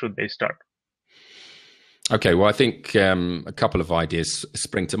 Where should they start? Okay, well, I think a couple of ideas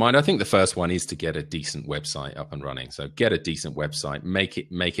spring to mind. I think the first one is to get a decent website up and running. So get a decent website, make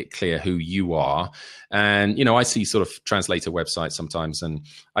it clear who you are. And, I see sort of translator websites sometimes. And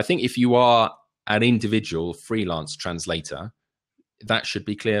I think if you are an individual freelance translator, that should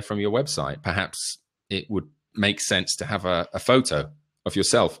be clear from your website. Perhaps it would make sense to have a photo of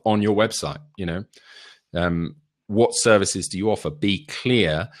yourself on your website. What services do you offer? Be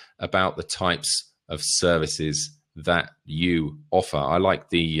clear about the types of services that you offer. I like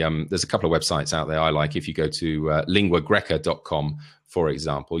there's a couple of websites out there I like. If you go to linguagreca.com, for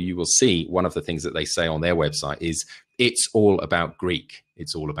example, you will see one of the things that they say on their website is it's all about Greek.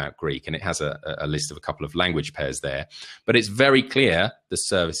 It's all about Greek. And it has a list of a couple of language pairs there, but it's very clear the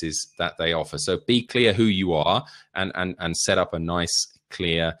services that they offer. So be clear who you are, and set up a nice,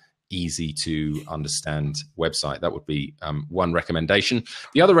 clear, easy to understand website. That would be one recommendation.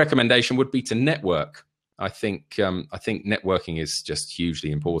 The other recommendation would be to network. I think networking is just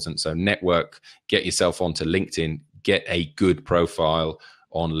hugely important. So network, get yourself onto LinkedIn, get a good profile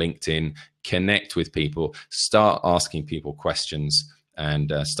on LinkedIn, connect with people, start asking people questions,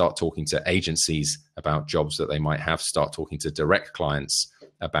 and start talking to agencies about jobs that they might have, start talking to direct clients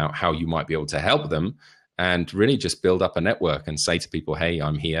about how you might be able to help them, and really just build up a network and say to people, hey,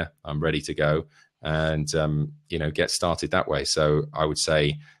 I'm here, I'm ready to go, and, get started that way. So I would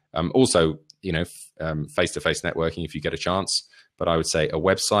say also, face-to-face networking if you get a chance, but I would say a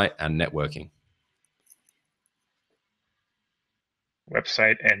website and networking.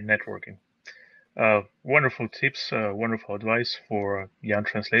 Website and networking. Wonderful tips, wonderful advice for young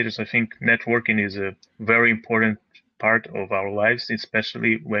translators. I think networking is a very important part of our lives,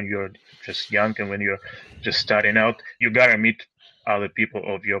 especially when you're just young and when you're just starting out. You gotta meet other people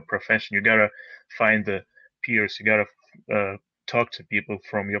of your profession. You gotta find the peers. You gotta talk to people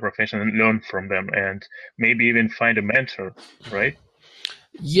from your profession and learn from them, and maybe even find a mentor, right?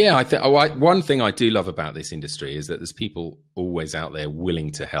 Yeah, I think one thing I do love about this industry is that there's people always out there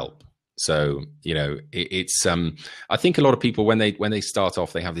willing to help. So, you know, it's I think a lot of people when they start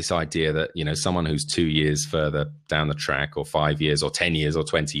off, they have this idea that, you know, someone who's 2 years further down the track, or 5 years or 10 years or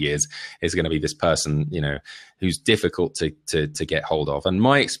 20 years is going to be this person, you know, who's difficult to get hold of. And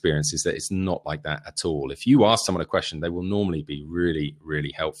my experience is that it's not like that at all. If you ask someone a question, they will normally be really,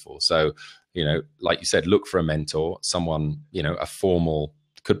 really helpful. So, you know, like you said, look for a mentor, someone, you know,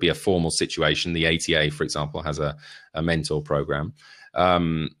 could be a formal situation. The ATA, for example, has a mentor program.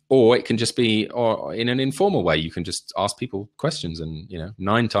 Or it can just be, or in an informal way, you can just ask people questions, and, you know,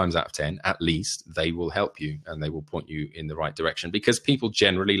 9 times out of 10, at least, they will help you and they will point you in the right direction, because people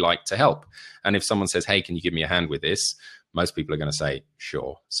generally like to help. And if someone says, hey, can you give me a hand with this? Most people are going to say,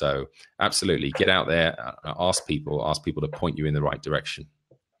 sure. So absolutely, get out there, ask people to point you in the right direction.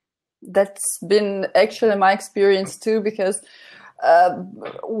 That's been actually my experience too, because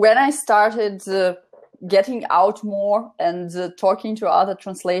when I started getting out more and talking to other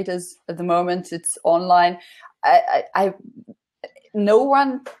translators, at the moment it's online, no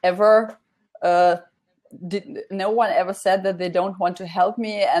one ever said that they don't want to help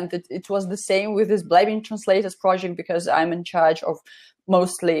me. And it was the same with this Bleibing Translators project, because I'm in charge of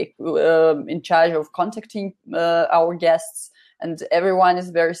contacting our guests, and everyone is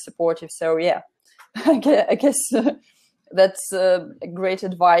very supportive. So yeah, I guess that's a great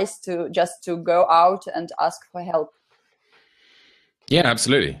advice, to go out and ask for help. Yeah,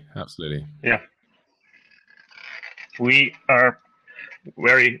 absolutely. Yeah, we are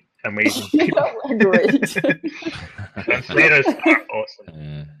very amazing people. Yeah, great. Translators are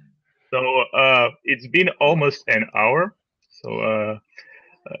awesome. So it's been almost an hour. So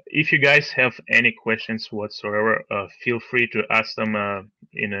if you guys have any questions whatsoever, feel free to ask them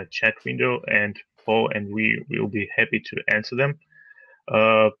in a chat window, and Paul and we will be happy to answer them.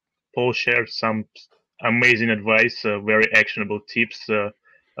 Paul shared some amazing advice, very actionable tips,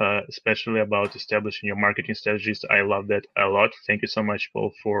 especially about establishing your marketing strategies. I love that a lot. Thank you so much,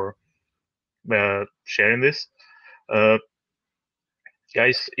 Paul, for sharing this.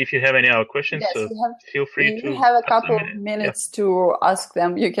 Guys, if you have any other questions, feel free to. You have a couple of minutes to ask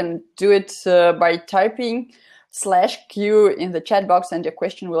them. You can do it by typing /Q in the chat box, and your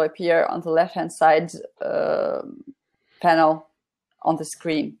question will appear on the left-hand side panel on the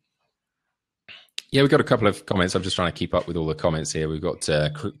screen. Yeah, we've got a couple of comments. I'm just trying to keep up with all the comments here. We've got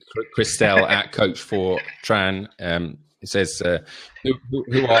Christelle at Coach for Tran. It says,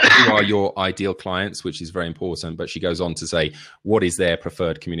 who are your ideal clients, which is very important. But she goes on to say, what is their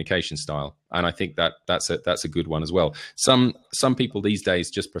preferred communication style? And I think that's a good one as well. Some people these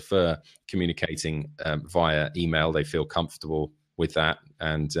days just prefer communicating via email. They feel comfortable with that.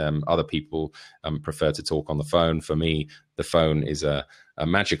 And other people prefer to talk on the phone. For me, the phone is a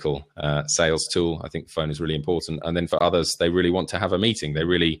magical sales tool. I think the phone is really important. And then for others, they really want to have a meeting. They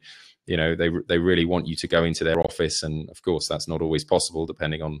really want you to go into their office, and of course that's not always possible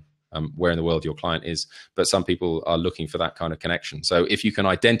depending on where in the world your client is, but some people are looking for that kind of connection. So if you can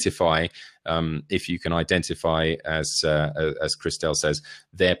identify as Christelle says,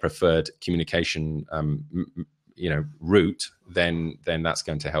 their preferred communication route, then that's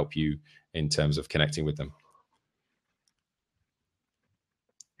going to help you in terms of connecting with them.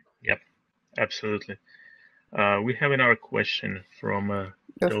 Yep, absolutely. We have another question from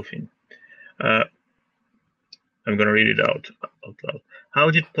Delphine. I'm going to read it out loud. How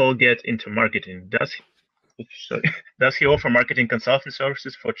did Paul get into marketing? Does he offer marketing consulting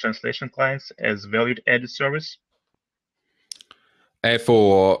services for translation clients as valued added service?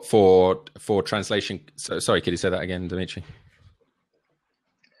 For translation. Sorry, could you say that again, Dmitry?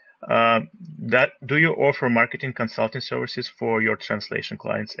 Do you offer marketing consulting services for your translation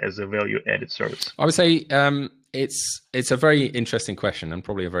clients as a value-added service? I would say it's a very interesting question, and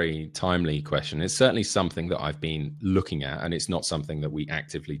probably a very timely question. It's certainly something that I've been looking at, and it's not something that we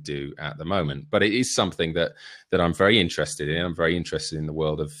actively do at the moment. But it is something that I'm very interested in. I'm very interested in the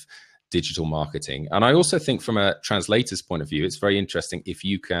world of digital marketing, and I also think from a translator's point of view, it's very interesting if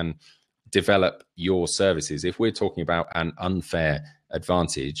you can develop your services. If we're talking about an unfair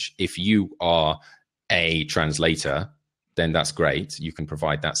advantage, if you are a translator, then that's great. You can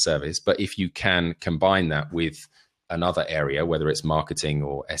provide that service. But if you can combine that with another area, whether it's marketing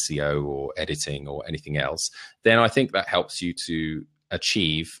or SEO or editing or anything else, then I think that helps you to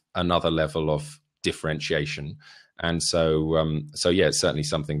achieve another level of differentiation. And so yeah, it's certainly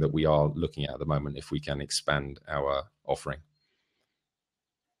something that we are looking at the moment, if we can expand our offering.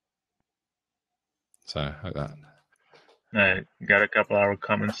 So I hope that I got a couple of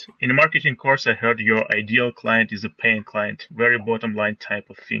comments. In a marketing course, I heard your ideal client is a paying client. Very bottom line type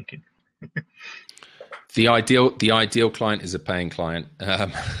of thinking. The ideal client is a paying client.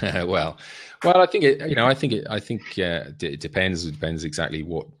 Well, I think it. It depends. It depends exactly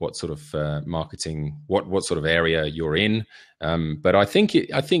what sort of marketing, what sort of area you're in. But I think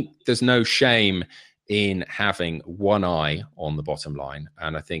there's no shame in having one eye on the bottom line,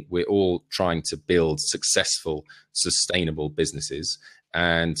 and I think we're all trying to build successful, sustainable businesses,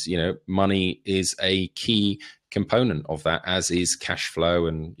 and money is a key component of that, as is cash flow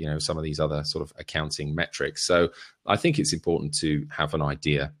and some of these other sort of accounting metrics. So I think it's important to have an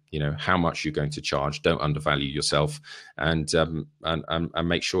idea, how much you're going to charge. Don't undervalue yourself, and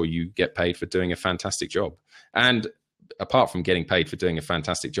make sure you get paid for doing a fantastic job. And apart from getting paid for doing a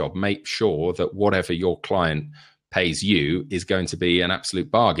fantastic job, make sure that whatever your client pays you is going to be an absolute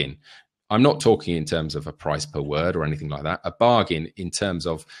bargain. I'm not talking in terms of a price per word or anything like that. A bargain in terms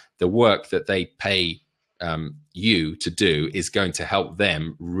of the work that they pay you to do is going to help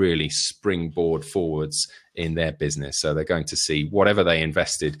them really springboard forwards in their business. So they're going to see whatever they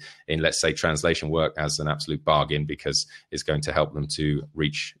invested in, let's say, translation work, as an absolute bargain, because it's going to help them to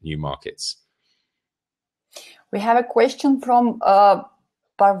reach new markets. We have a question from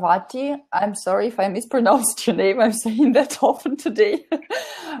Parvati. I'm sorry if I mispronounced your name. I'm saying that often today.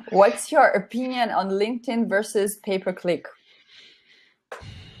 What's your opinion on LinkedIn versus pay-per-click?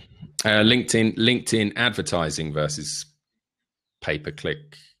 LinkedIn advertising versus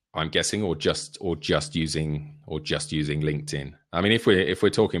pay-per-click, I'm guessing, or just using LinkedIn. I mean, if we're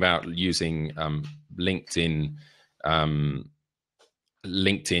talking about using LinkedIn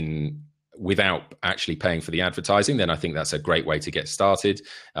without actually paying for the advertising, then I think that's a great way to get started.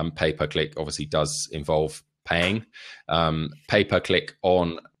 Pay-per-click obviously does involve paying. Pay-per-click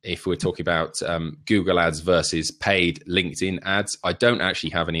on, if we're talking about Google ads versus paid LinkedIn ads, I don't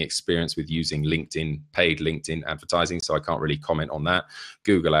actually have any experience with using paid LinkedIn advertising, so I can't really comment on that.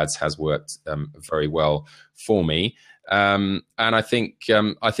 Google ads has worked very well for me. And I think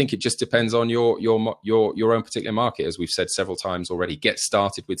it just depends on your own particular market. As we've said several times already, get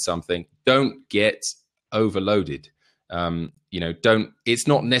started with something. Don't get overloaded. It's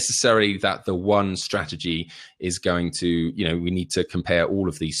not necessary that the one strategy is going to, we need to compare all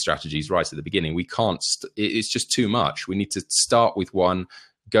of these strategies right at the beginning. We can't, it's just too much. We need to start with one,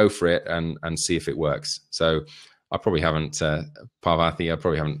 go for it, and see if it works. So I probably haven't, Parvati, I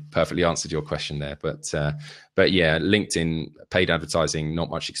probably haven't perfectly answered your question there, but yeah, LinkedIn paid advertising, not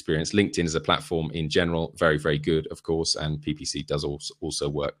much experience. LinkedIn as a platform in general, very, very good, of course, and PPC does also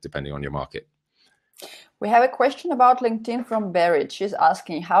work depending on your market. We have a question about LinkedIn from Berit. She's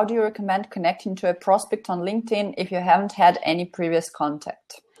asking, how do you recommend connecting to a prospect on LinkedIn if you haven't had any previous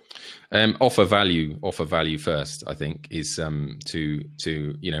contact? Offer value first, I think, is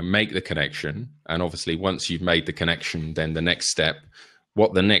to make the connection. And obviously, once you've made the connection, then the next step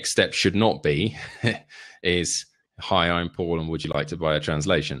should not be is, hi, I'm Paul, and would you like to buy a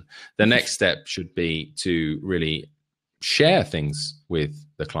translation? The next step should be to really share things with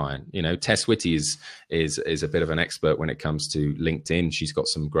the client. Tess Whitty is a bit of an expert when it comes to LinkedIn. She's got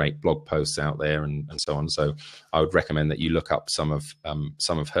some great blog posts out there and so on. So I would recommend that you look up some of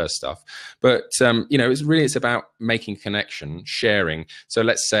her stuff. But it's about making connection, sharing. So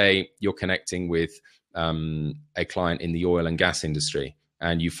let's say you're connecting with a client in the oil and gas industry,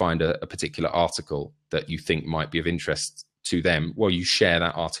 and you find a particular article that you think might be of interest to them. Well, you share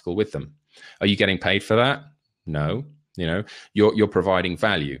that article with them. Are you getting paid for that? No. You're providing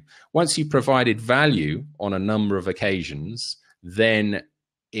value. Once you've provided value on a number of occasions, then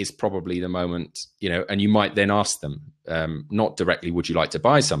is probably the moment, and you might then ask them, not directly, would you like to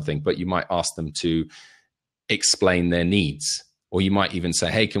buy something, but you might ask them to explain their needs. Or you might even say,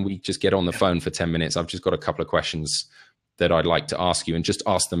 hey, can we just get on the phone for 10 minutes? I've just got a couple of questions that I'd like to ask you, and just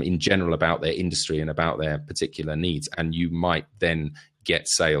ask them in general about their industry and about their particular needs. And you might then get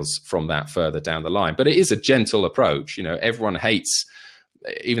sales from that further down the line. But it is a gentle approach. Everyone hates,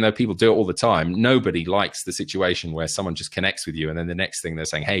 even though people do it all the time, nobody likes the situation where someone just connects with you and then the next thing they're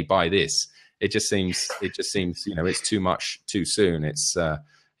saying, hey, buy this. It just seems, it's too much too soon. It's,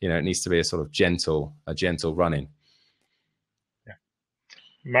 it needs to be a sort of gentle run-in. Yeah.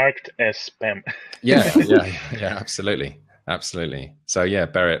 Marked as spam. Yeah, absolutely. So yeah,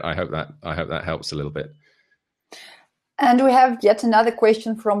 Berit, I hope that helps a little bit. And we have yet another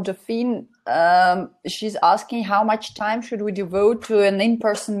question from Dauphine. She's asking, how much time should we devote to an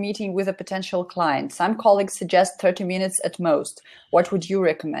in-person meeting with a potential client? Some colleagues suggest 30 minutes at most. What would you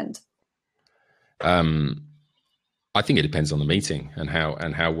recommend? I think it depends on the meeting and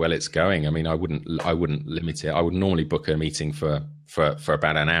how well it's going. I mean, I wouldn't limit it. I would normally book a meeting for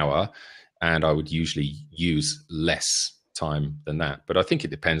about an hour, and I would usually use less time than that. But I think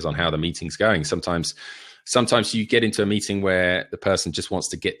it depends on how the meeting's going. Sometimes you get into a meeting where the person just wants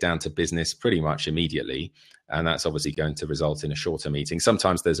to get down to business pretty much immediately, and that's obviously going to result in a shorter meeting.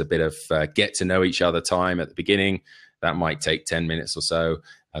 Sometimes there's a bit of get to know each other time at the beginning. That might take 10 minutes or so,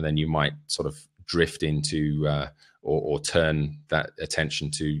 and then you might sort of drift into or turn that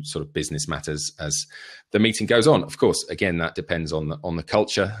attention to sort of business matters as the meeting goes on. Of course, again, that depends on the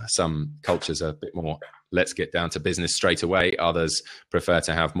culture. Some cultures are a bit more, let's get down to business straight away. Others prefer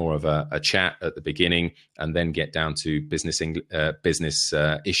to have more of a chat at the beginning and then get down to business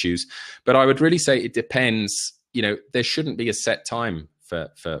issues. But I would really say it depends. You know, there shouldn't be a set time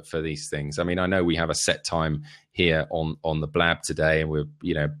for these things. I mean, I know we have a set time here on the Blab today, and we're,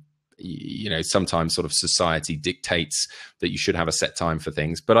 you know, sometimes sort of society dictates that you should have a set time for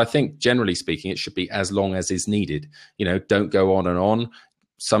things. But I think generally speaking, it should be as long as is needed. You know, don't go on and on.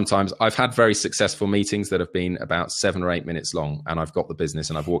 Sometimes I've had very successful meetings that have been about 7 or 8 minutes long, and I've got the business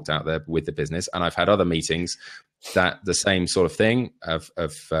and I've walked out there with the business. And I've had other meetings that the same sort of thing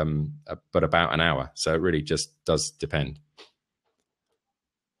but about an hour. So it really just does depend.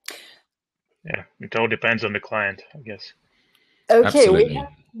 Yeah, it all depends on the client, I guess. Okay,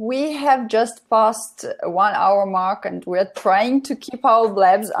 we have just passed 1 hour mark, and we're trying to keep our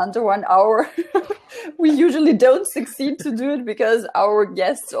blabs under 1 hour. We usually don't succeed to do it because our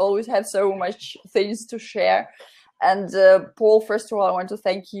guests always have so much things to share. And Paul, first of all, I want to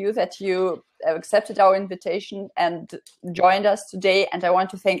thank you that you accepted our invitation and joined us today. And I want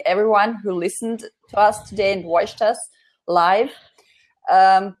to thank everyone who listened to us today and watched us live.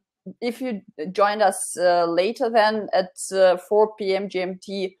 If you joined us later then at 4 p.m.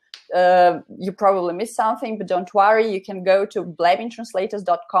 GMT, you probably missed something, but don't worry. You can go to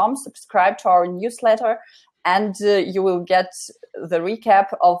blabintranslators.com, subscribe to our newsletter, and you will get the recap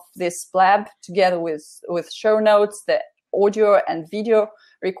of this blab together with show notes, the audio and video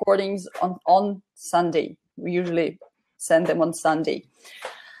recordings on Sunday. We usually send them on Sunday.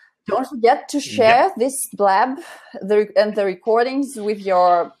 Don't forget to share this blab and the recordings with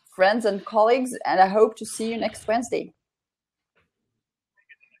your friends and colleagues, and I hope to see you next Wednesday.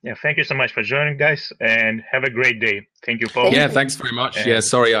 Yeah, thank you so much for joining, guys, and have a great day. Thank you, Paul. Yeah, thanks very much. And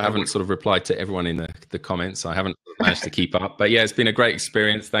sorry I haven't sort of replied to everyone in the comments. I haven't managed to keep up. But yeah, it's been a great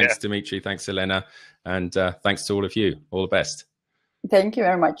experience. Thanks, Dmitry. Thanks, Elena. And thanks to all of you. All the best. Thank you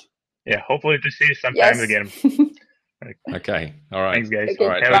very much. Yeah, hopefully to see you sometime again. Okay. All right. Thanks, guys. Okay, all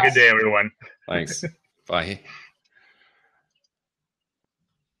right. Have a good day, everyone. Thanks. Bye.